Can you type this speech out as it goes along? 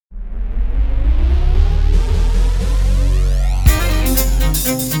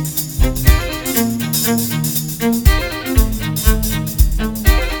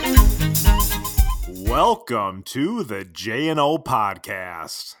Welcome to the J&O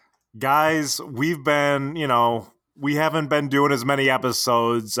podcast. Guys, we've been, we haven't been doing as many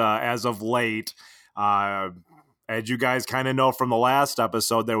episodes as of late. As you guys kind of know from the last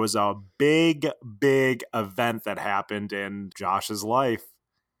episode, there was a big event that happened in Josh's life.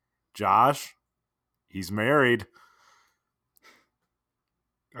 Josh, he's married.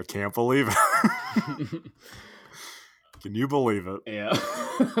 I can't believe it. Can you believe it? Yeah.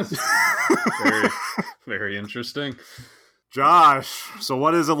 very interesting. Josh, so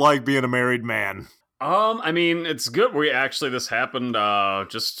what is it like being a married man? I mean, it's good. This happened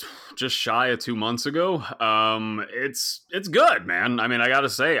just shy of 2 months ago. It's good, man. I mean, I gotta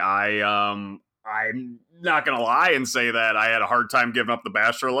say, I'm not gonna lie and say that I had a hard time giving up the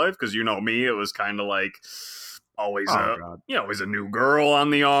bachelor life, because you know me, it was kind of like always always a new girl on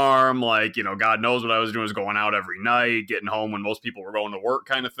the arm, like, God knows what I was doing, was going out every night, getting home when most people were going to work,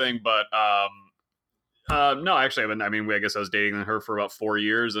 kind of thing. But no, actually, I guess I was dating her for about 4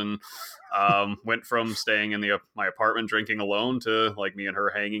 years, and went from staying in my apartment drinking alone to like me and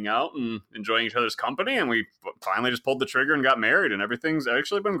her hanging out and enjoying each other's company, and we finally just pulled the trigger and got married, and everything's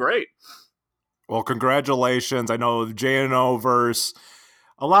actually been great. Well, congratulations. I know the J&O verse.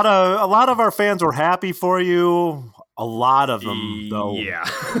 A lot of our fans were happy for you. A lot of them, though. Yeah.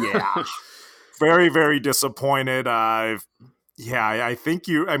 Very, very disappointed. I think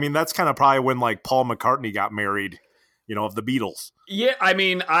that's kind of probably when like Paul McCartney got married, of the Beatles. Yeah, I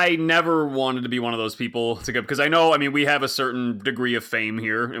mean, I never wanted to be one of those people to go, because I know, we have a certain degree of fame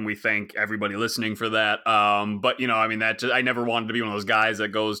here, and we thank everybody listening for that. But I never wanted to be one of those guys that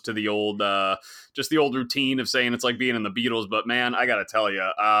goes to the old, just the old routine of saying it's like being in the Beatles. But man, I gotta tell you,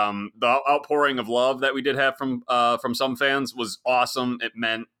 the outpouring of love that we did have from some fans was awesome. It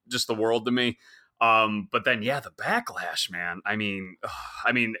meant just the world to me. But then, the backlash, man. I mean,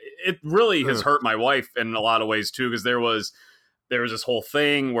 it really has hurt my wife in a lot of ways too, because there was this whole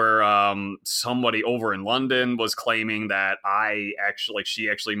thing where somebody over in London was claiming that she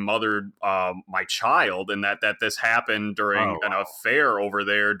actually mothered my child, and that this happened during an affair over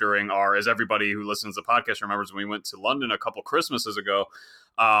there during as everybody who listens to the podcast remembers, when we went to London a couple Christmases ago.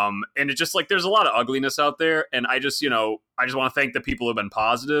 And it's just like, there's a lot of ugliness out there, and I just want to thank the people who've been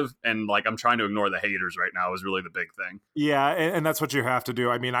positive, and like, I'm trying to ignore the haters right now is really the big thing. Yeah, and that's what you have to do.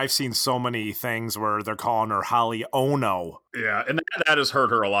 I mean, I've seen so many things where they're calling her Holly Ono. Yeah, and that has hurt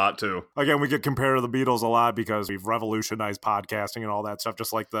her a lot too. Again, we get compared to the Beatles a lot because we've revolutionized podcasting and all that stuff,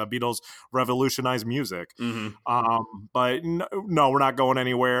 just like the Beatles revolutionized music. Mm-hmm. But no, we're not going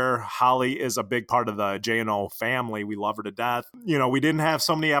anywhere. Holly is a big part of the J&O family. We love her to death. We didn't have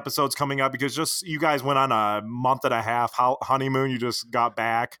so many episodes coming up because just you guys went on a month and a half honeymoon. You just got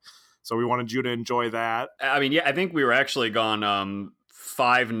back, so we wanted you to enjoy that. I mean, I think we were actually gone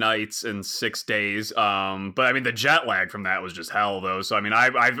 5 nights and 6 days. But I mean, the jet lag from that was just hell, though. So I mean,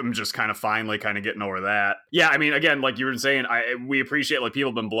 I'm just kind of finally getting over that. Yeah, I mean, again, like you were saying, we appreciate, like,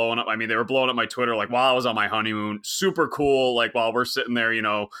 people have been blowing up. I mean, they were blowing up my Twitter like while I was on my honeymoon. Super cool. Like while we're sitting there,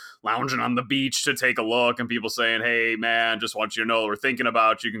 lounging on the beach to take a look, and people saying, "Hey, man, just want you to know we're thinking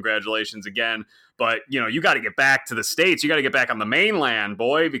about you. Congratulations again." But, you got to get back to the States. You got to get back on the mainland,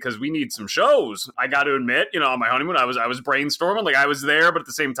 boy, because we need some shows. I got to admit, on my honeymoon, I was brainstorming. Like, I was there, but at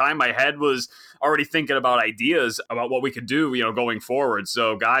the same time, my head was already thinking about ideas about what we could do, going forward.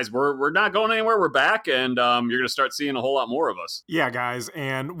 So, guys, we're not going anywhere. We're back, and you're going to start seeing a whole lot more of us. Yeah, guys,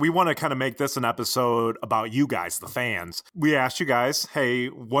 and we want to kind of make this an episode about you guys, the fans. We asked you guys, hey,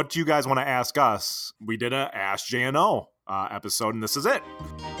 what do you guys want to ask us? We did a Ask J&O episode, and this is it.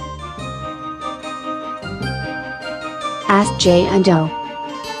 Ask J&O.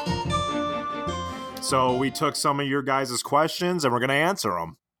 So we took some of your guys' questions and we're going to answer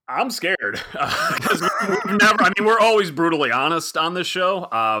them. I'm scared because we're always brutally honest on this show.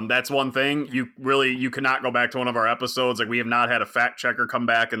 That's one thing. You cannot go back to one of our episodes. Like, we have not had a fact checker come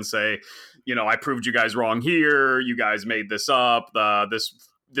back and say, I proved you guys wrong here. You guys made this up.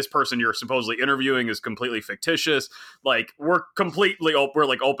 This person you're supposedly interviewing is completely fictitious. Like, we're completely we're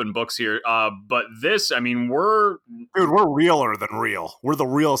like open books here. But this, I mean, we're realer than real. We're the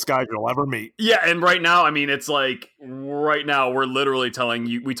realest guys you'll ever meet. Yeah, and right now, I mean, it's like right now we're literally telling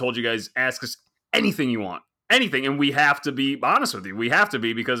you. We told you guys, ask us anything you want, anything, and we have to be honest with you. We have to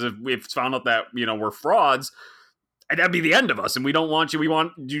be, because if it's found out that we're frauds, that'd be the end of us, and we don't want you. We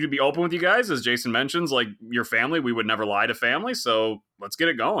want you to be open with you guys, as Jason mentions, like your family. We would never lie to family, so let's get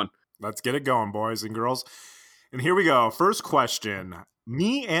it going. Let's get it going, boys and girls. And here we go. First question.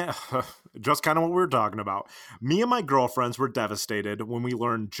 Me and just kind of what we were talking about. Me and my girlfriends were devastated when we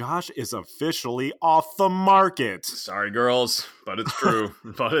learned Josh is officially off the market. Sorry, girls, but it's true.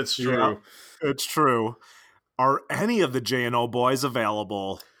 But it's true. Yeah, it's true. Are any of the J&O boys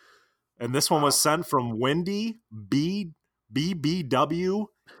available? And this one was sent from Wendy BBW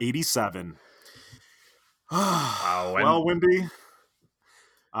 87. Wow. Well, Wendy,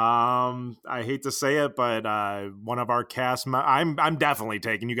 I hate to say it, but one of our cast I'm definitely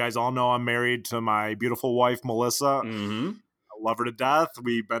taking. You guys all know I'm married to my beautiful wife Melissa. Mm-hmm. I love her to death.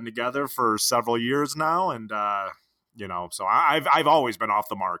 We've been together for several years now, and so I've always been off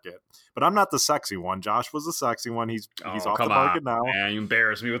the market. But I'm not the sexy one. Josh was the sexy one. He's off the market now. Man, you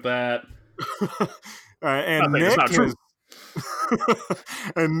embarrass me with that. And Nick is.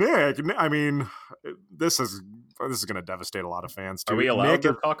 And Nick, I mean, this is going to devastate a lot of fans too. Are we allowed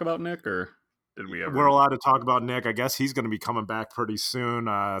to talk about Nick, or did we ever? We're allowed to talk about Nick. I guess he's going to be coming back pretty soon.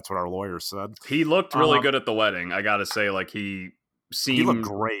 That's what our lawyer said. He looked really good at the wedding. I got to say, like he looked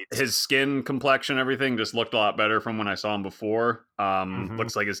great. His skin complexion, everything just looked a lot better from when I saw him before.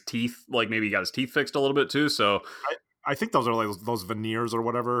 Looks like his teeth, like maybe he got his teeth fixed a little bit too. So I think those are like those veneers or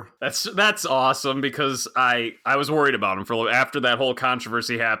whatever. That's awesome, because I was worried about him for a little after that whole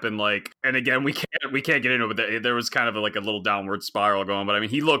controversy happened. Like, and again, we can't get into it, but there was kind of like a little downward spiral going. But I mean,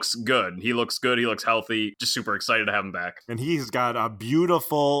 he looks good. He looks healthy. Just super excited to have him back. And he's got a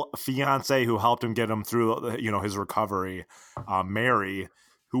beautiful fiance who helped him get him through, his recovery, Mary,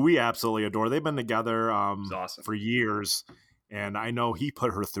 who we absolutely adore. They've been together awesome. For years. And I know he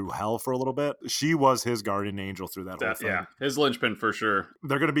put her through hell for a little bit. She was his guardian angel through that whole thing. Yeah, his linchpin for sure.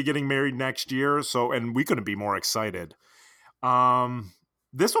 They're going to be getting married next year, and we couldn't be more excited.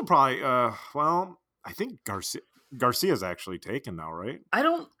 This will probably, I think Garcia's actually taken now, right? I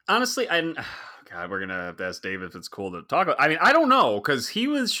don't, honestly, God, we're going to have to ask Dave if it's cool to talk about. I mean, I don't know, because he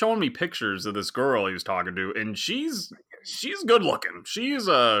was showing me pictures of this girl he was talking to, and she's good looking. She's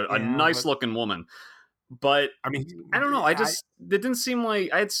a nice looking woman. But I mean, I don't know. It didn't seem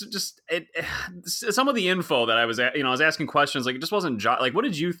like some of the info that I was asking questions, like it just wasn't like, what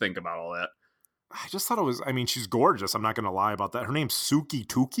did you think about all that? I just thought she's gorgeous. I'm not going to lie about that. Her name's Suki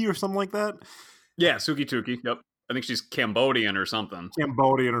Tuki or something like that. Yeah. Suki Tuki. Yep. I think she's Cambodian or something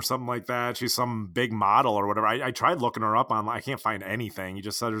like that. She's some big model or whatever. I tried looking her up online. I can't find anything. He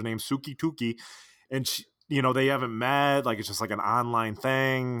just said her name's Suki Tuki, and she, they haven't met. Like, it's just like an online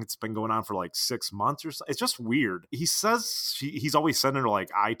thing. It's been going on for like 6 months or so. It's just weird. He says he's always sending her like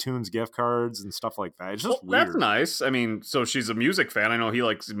iTunes gift cards and stuff like that. It's just weird. That's nice. I mean, so she's a music fan. I know he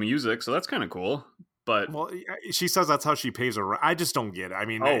likes music, so that's kind of cool. But she says that's how she pays her rent. I just don't get it. I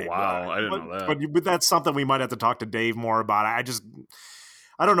mean, wow, I didn't know that. But that's something we might have to talk to Dave more about. I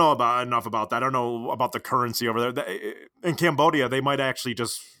don't know enough about that. I don't know about the currency over there. In Cambodia, they might actually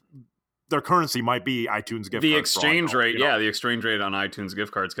just. Their currency might be iTunes gift cards. The exchange rate, the exchange rate on iTunes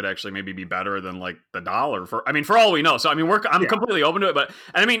gift cards could actually maybe be better than like the dollar for all we know. So I mean, I'm completely open to it, but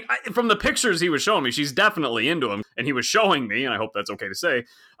I mean, from the pictures he was showing me, she's definitely into him, and he was showing me, and I hope that's okay to say,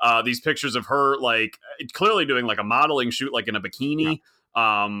 these pictures of her like clearly doing like a modeling shoot, like in a bikini.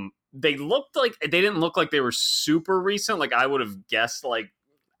 Yeah. They didn't look like they were super recent. Like I would have guessed like,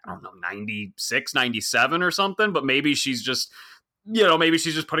 I don't know, 96, 97 or something, but maybe she's just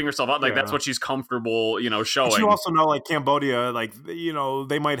putting herself out. Like that's what she's comfortable, showing. But you also know, like Cambodia, like,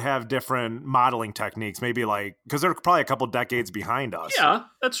 they might have different modeling techniques, maybe like, because they're probably a couple decades behind us. Yeah,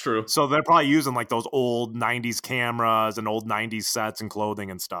 that's true. So they're probably using like those old 90s cameras and old 90s sets and clothing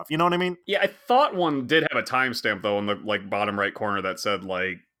and stuff. You know what I mean? Yeah, I thought one did have a timestamp though in the like bottom right corner that said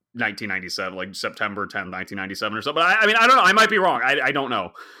like 1997, like September 10th, 1997 or something. But I mean, I don't know. I might be wrong. I don't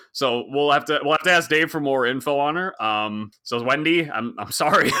know. So we'll have to ask Dave for more info on her. So Wendy, I'm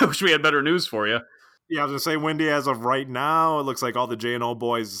sorry. I wish we had better news for you. Yeah, I was gonna say, Wendy, as of right now, it looks like all the J&O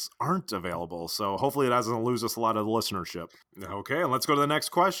boys aren't available. So hopefully it doesn't lose us a lot of listenership. Okay, and let's go to the next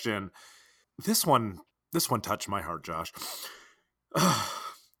question. This one touched my heart, Josh.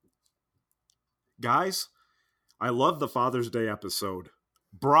 Guys, I love the Father's Day episode.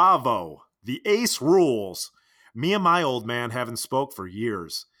 Bravo! The ace rules. Me and my old man haven't spoke for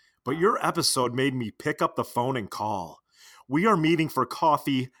years, but your episode made me pick up the phone and call. We are meeting for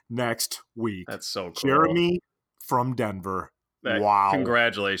coffee next week. That's so cool. Jeremy from Denver. Wow.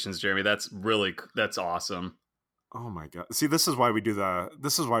 Congratulations, Jeremy. That's awesome. Oh my God. See, this is why we do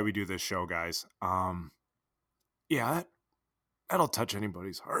this show, guys. Yeah, that'll touch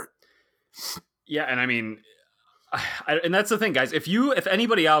anybody's heart. Yeah, and I mean, And that's the thing, guys. If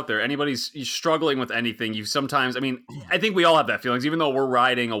anybody out there, anybody's struggling with anything, you sometimes, I think we all have that feelings, even though we're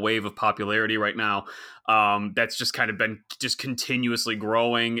riding a wave of popularity right now. That's just kind of been just continuously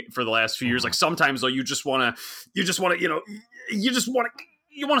growing for the last few years. Like sometimes though, you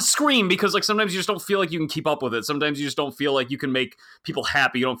want to scream because like sometimes you just don't feel like you can keep up with it. Sometimes you just don't feel like you can make people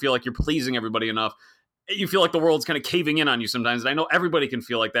happy. You don't feel like you're pleasing everybody enough. You feel like the world's kind of caving in on you sometimes. And I know everybody can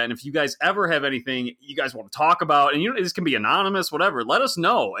feel like that. And if you guys ever have anything you guys want to talk about, and this can be anonymous, whatever, let us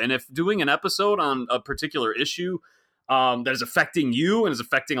know. And if doing an episode on a particular issue that is affecting you and is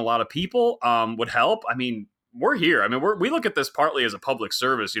affecting a lot of people would help, we're here. We look at this partly as a public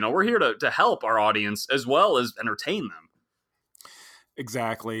service. We're here to help our audience as well as entertain them.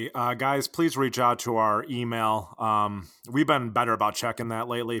 Exactly. Guys, please reach out to our email. We've been better about checking that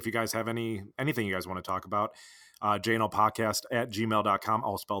lately. If you guys have anything you guys want to talk about, jnopodcast@gmail.com,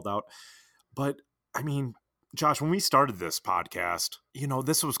 all spelled out. But Josh, when we started this podcast,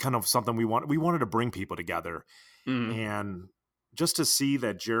 this was kind of something we wanted to bring people together. Mm-hmm. And just to see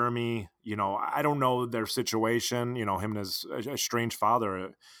that Jeremy, I don't know their situation, him and his estranged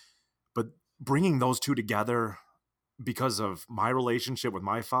father, but bringing those two together because of my relationship with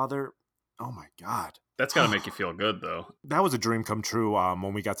my father, oh my God. That's got to make you feel good, though. That was a dream come true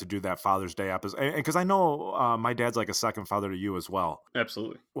when we got to do that Father's Day episode. And because I know my dad's like a second father to you as well.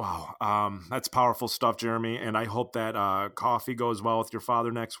 Absolutely. Wow. That's powerful stuff, Jeremy. And I hope that coffee goes well with your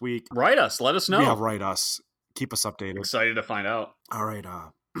father next week. Write us. Let us know. Yeah, write us. Keep us updated. Excited to find out. All right.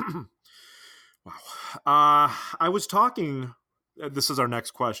 Wow. I was talking, this is our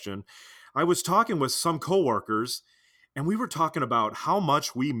next question. I was talking with some coworkers, and we were talking about how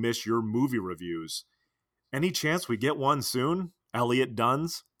much we miss your movie reviews. Any chance we get one soon? Elliot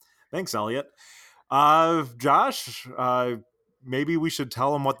Duns. Thanks, Elliot. Josh, maybe we should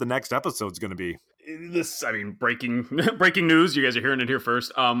tell him what the next episode's going to be. Breaking news. You guys are hearing it here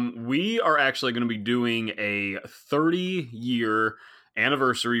first. We are actually going to be doing a 30-year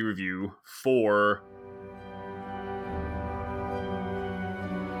anniversary review for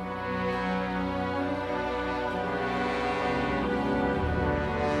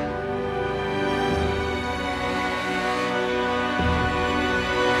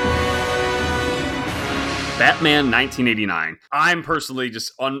Batman 1989. I'm personally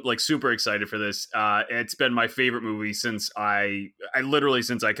just super excited for this. It's been my favorite movie since I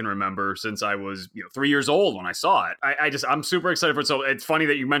can remember, since I was 3 years old when I saw it. I'm super excited for it. So it's funny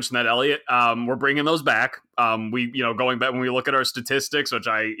that you mentioned that, Elliot. We're bringing those back. Going back when we look at our statistics, which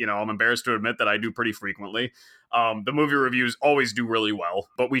I'm embarrassed to admit that I do pretty frequently. The movie reviews always do really well,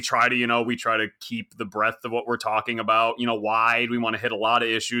 but we try to keep the breadth of what we're talking about, wide. We want to hit a lot of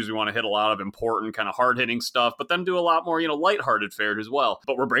issues. We want to hit a lot of important kind of hard-hitting stuff, but then do a lot more, lighthearted fare as well.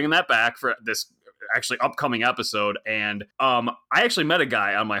 But we're bringing that back for this actually upcoming episode. And I actually met a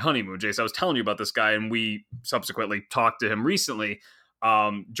guy on my honeymoon, Jace. I was telling you about this guy, and we subsequently talked to him recently.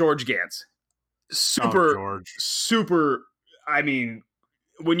 George Gantz. Super.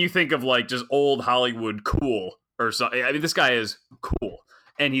 When you think of just old Hollywood cool or something, this guy is cool,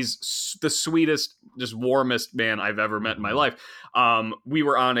 and he's the sweetest, just warmest man I've ever met in my life. We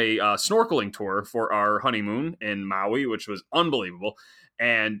were on a snorkeling tour for our honeymoon in Maui, which was unbelievable.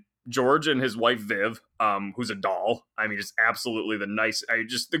 And George and his wife Viv, who's a doll. Just absolutely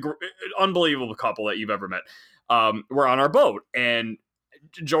the unbelievable couple that you've ever met. Were on our boat, and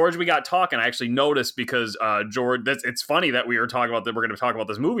George, we got talking. I actually noticed because George, it's funny that we were talking about that. We're going to talk about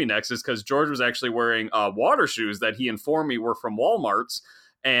this movie next, is because George was actually wearing water shoes that he informed me were from Walmart's,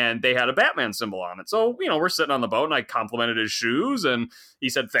 and they had a Batman symbol on it. So, we're sitting on the boat, and I complimented his shoes, and he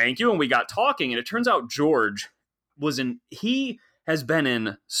said thank you, and we got talking, and it turns out George he has been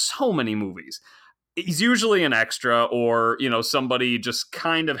in so many movies. He's usually an extra or, somebody just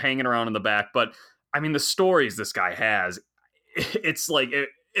kind of hanging around in the back, but the stories this guy has, it's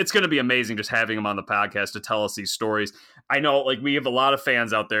it's going to be amazing just having him on the podcast to tell us these stories. I know we have a lot of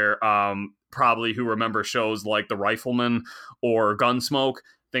fans out there probably who remember shows like The Rifleman or Gunsmoke,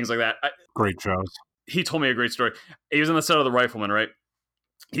 things like that. Great shows. He told me a great story. He was on the set of The Rifleman, right?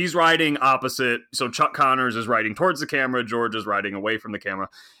 He's riding opposite. So Chuck Connors is riding towards the camera. George is riding away from the camera.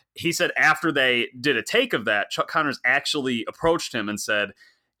 He said after they did a take of that, Chuck Connors actually approached him and said,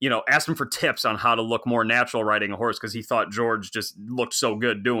 asked him for tips on how to look more natural riding a horse, because he thought George just looked so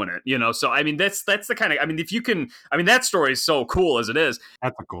good doing it, So, that's the kind of, if you can, that story is so cool as it is.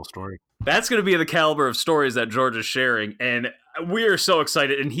 That's a cool story. That's going to be the caliber of stories that George is sharing. And we are so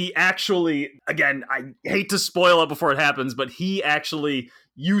excited. And he actually, again, I hate to spoil it before it happens, but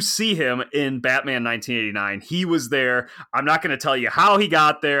you see him in Batman 1989. He was there. I'm not going to tell you how he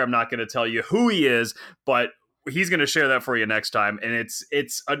got there. I'm not going to tell you who he is, but he's going to share that for you next time. And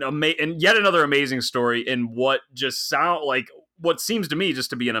it's an and yet another amazing story in what just sound like what seems to me just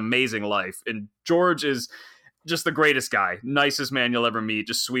to be an amazing life. And George is just the greatest guy, nicest man you'll ever meet,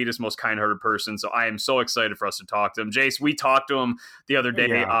 just sweetest, most kind-hearted person. So I am so excited for us to talk to him. Jace, we talked to him the other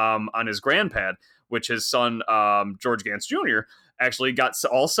day on his grandpad, which his son, George Gantz Jr., actually got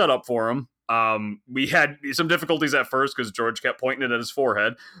all set up for him. We had some difficulties at first because George kept pointing it at his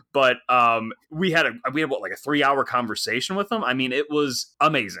forehead, but we had what, like a 3-hour conversation with him. I mean, it was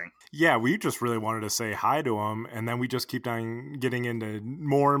amazing. Yeah, we just really wanted to say hi to him, and then we just keep on getting into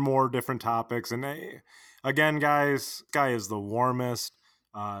more and more different topics. And again, guys, this guy is the warmest,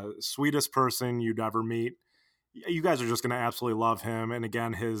 sweetest person you'd ever meet. You guys are just going to absolutely love him. And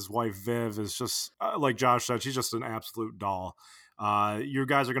again, his wife, Viv, is just, like Josh said, she's just an absolute doll. You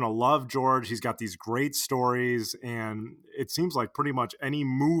guys are going to love George. He's got these great stories, and it seems like pretty much any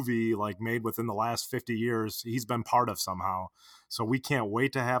movie like made within the last 50 years, he's been part of somehow. So we can't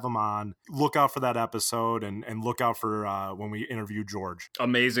wait to have him on. Look out for that episode and look out for when we interview George.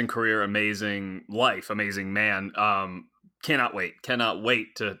 Amazing career, amazing life, amazing man. Cannot wait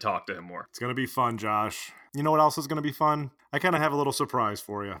to talk to him more. It's going to be fun, Josh. You know what else is going to be fun? I kind of have a little surprise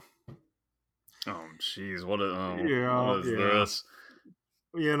for you. Oh, jeez. What is this?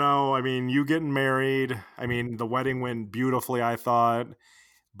 You know, I mean, you getting married. I mean, the wedding went beautifully, I thought.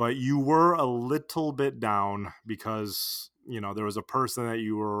 But you were a little bit down because, you know, there was a person that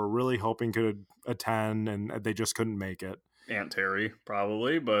you were really hoping could attend and they just couldn't make it. Aunt Terry,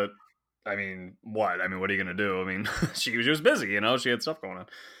 probably. But, I mean, what? I mean, what are you going to do? I mean, she was busy, you know? She had stuff going on.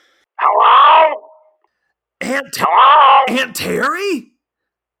 Hello? Hello? Aunt Terry?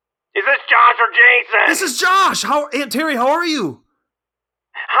 Is this Josh or Jason? This is Josh. Aunt Terry, how are you?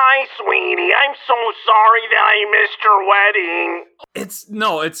 Hi, sweetie. I'm so sorry that I missed your wedding.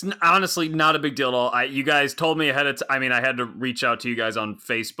 It's honestly not a big deal at all. You guys told me ahead of time. I mean, I had to reach out to you guys on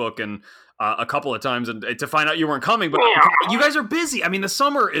Facebook and a couple of times and to find out you weren't coming, but you guys are busy. I mean, the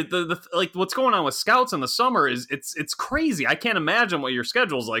summer, like what's going on with Scouts in the summer is it's crazy. I can't imagine what your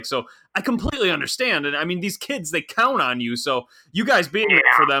schedule's like. So I completely understand. And I mean, these kids, they count on you. So you guys being there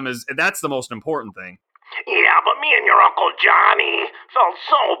for them that's the most important thing. Yeah, but me and your Uncle Johnny felt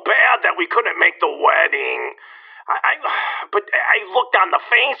so bad that we couldn't make the wedding. But I looked on the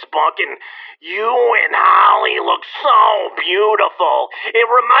Facebook and you and Holly look so beautiful. It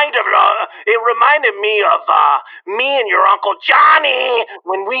reminded me of me and your Uncle Johnny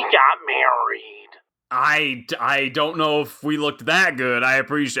when we got married. I don't know if we looked that good. I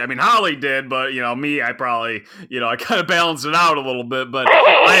mean, Holly did, but, you know, me, I probably, you know, I kind of balanced it out a little bit, but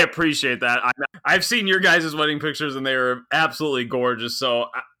I appreciate that. I've seen your guys' wedding pictures and they are absolutely gorgeous. So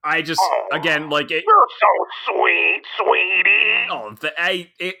I just, again, like... You're so sweet, sweetie.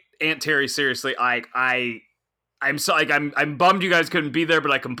 Aunt Terry, seriously, I'm so, like, I'm bummed you guys couldn't be there,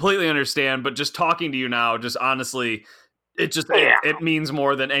 but I completely understand. But just talking to you now, just honestly... It means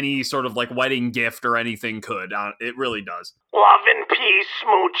more than any sort of like wedding gift or anything could. It really does. Love and peace,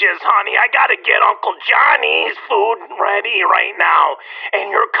 smooches, honey. I gotta get Uncle Johnny's food ready right now. And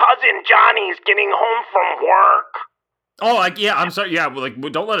your cousin Johnny's getting home from work. Oh, yeah, I'm sorry. Yeah, like,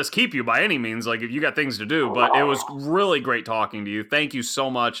 don't let us keep you by any means. Like, if you got things to do. But it was really great talking to you. Thank you so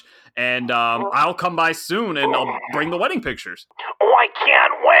much. And I'll come by soon and I'll bring the wedding pictures. Oh, I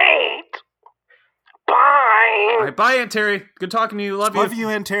can't wait. Bye. All right, bye, Aunt Terry. Good talking to you. Love you. Love you,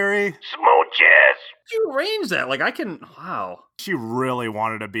 Aunt Terry. Smooches. You arrange that? Like, I can... Wow. She really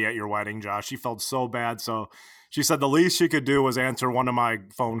wanted to be at your wedding, Josh. She felt so bad, so she said the least she could do was answer one of my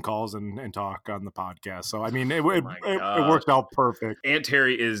phone calls and talk on the podcast. So, I mean, it worked out perfect. Aunt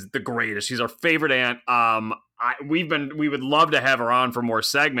Terry is the greatest. She's our favorite aunt. We would love to have her on for more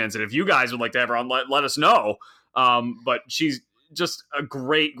segments, and if you guys would like to have her on, let us know. But she's just a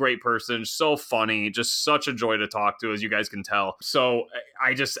great person, so funny, just such a joy to talk to, as you guys can tell. So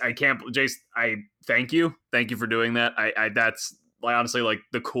I can't, Jace, I thank you for doing that. That's like, honestly, like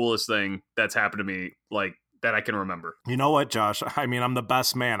the coolest thing that's happened to me, like, that I can remember. You know what, Josh? I mean, I'm the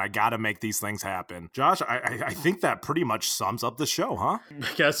best man. I got to make these things happen. Josh, I think that pretty much sums up the show, huh?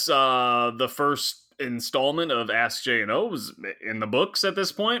 I guess the first installment of Ask J&O was in the books at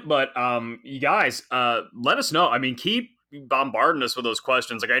this point, but you guys, let us know. I mean, keep bombarding us with those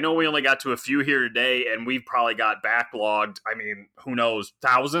questions. Like, I know we only got to a few here today and we've probably got backlogged, I mean, who knows,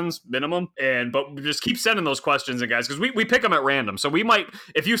 thousands minimum, but just keep sending those questions in, guys, because we pick them at random. So we might,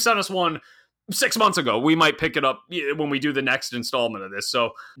 if you sent us one 6 months ago, we might pick it up when we do the next installment of this.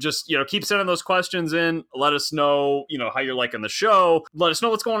 So just, keep sending those questions in. Let us know, how you're liking the show. Let us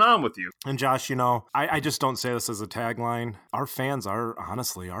know what's going on with you. And Josh, I just don't say this as a tagline. Our fans are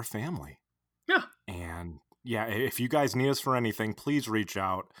honestly our family. Yeah. And yeah, if you guys need us for anything, please reach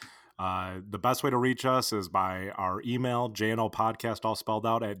out. The best way to reach us is by our email, jnopodcast, all spelled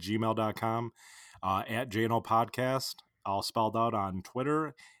out, at gmail.com, at jnopodcast, all spelled out, on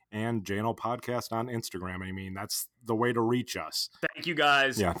Twitter, and jnopodcast on Instagram. I mean, that's the way to reach us. Thank you,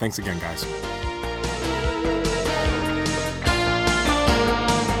 guys. Yeah, thanks again, guys.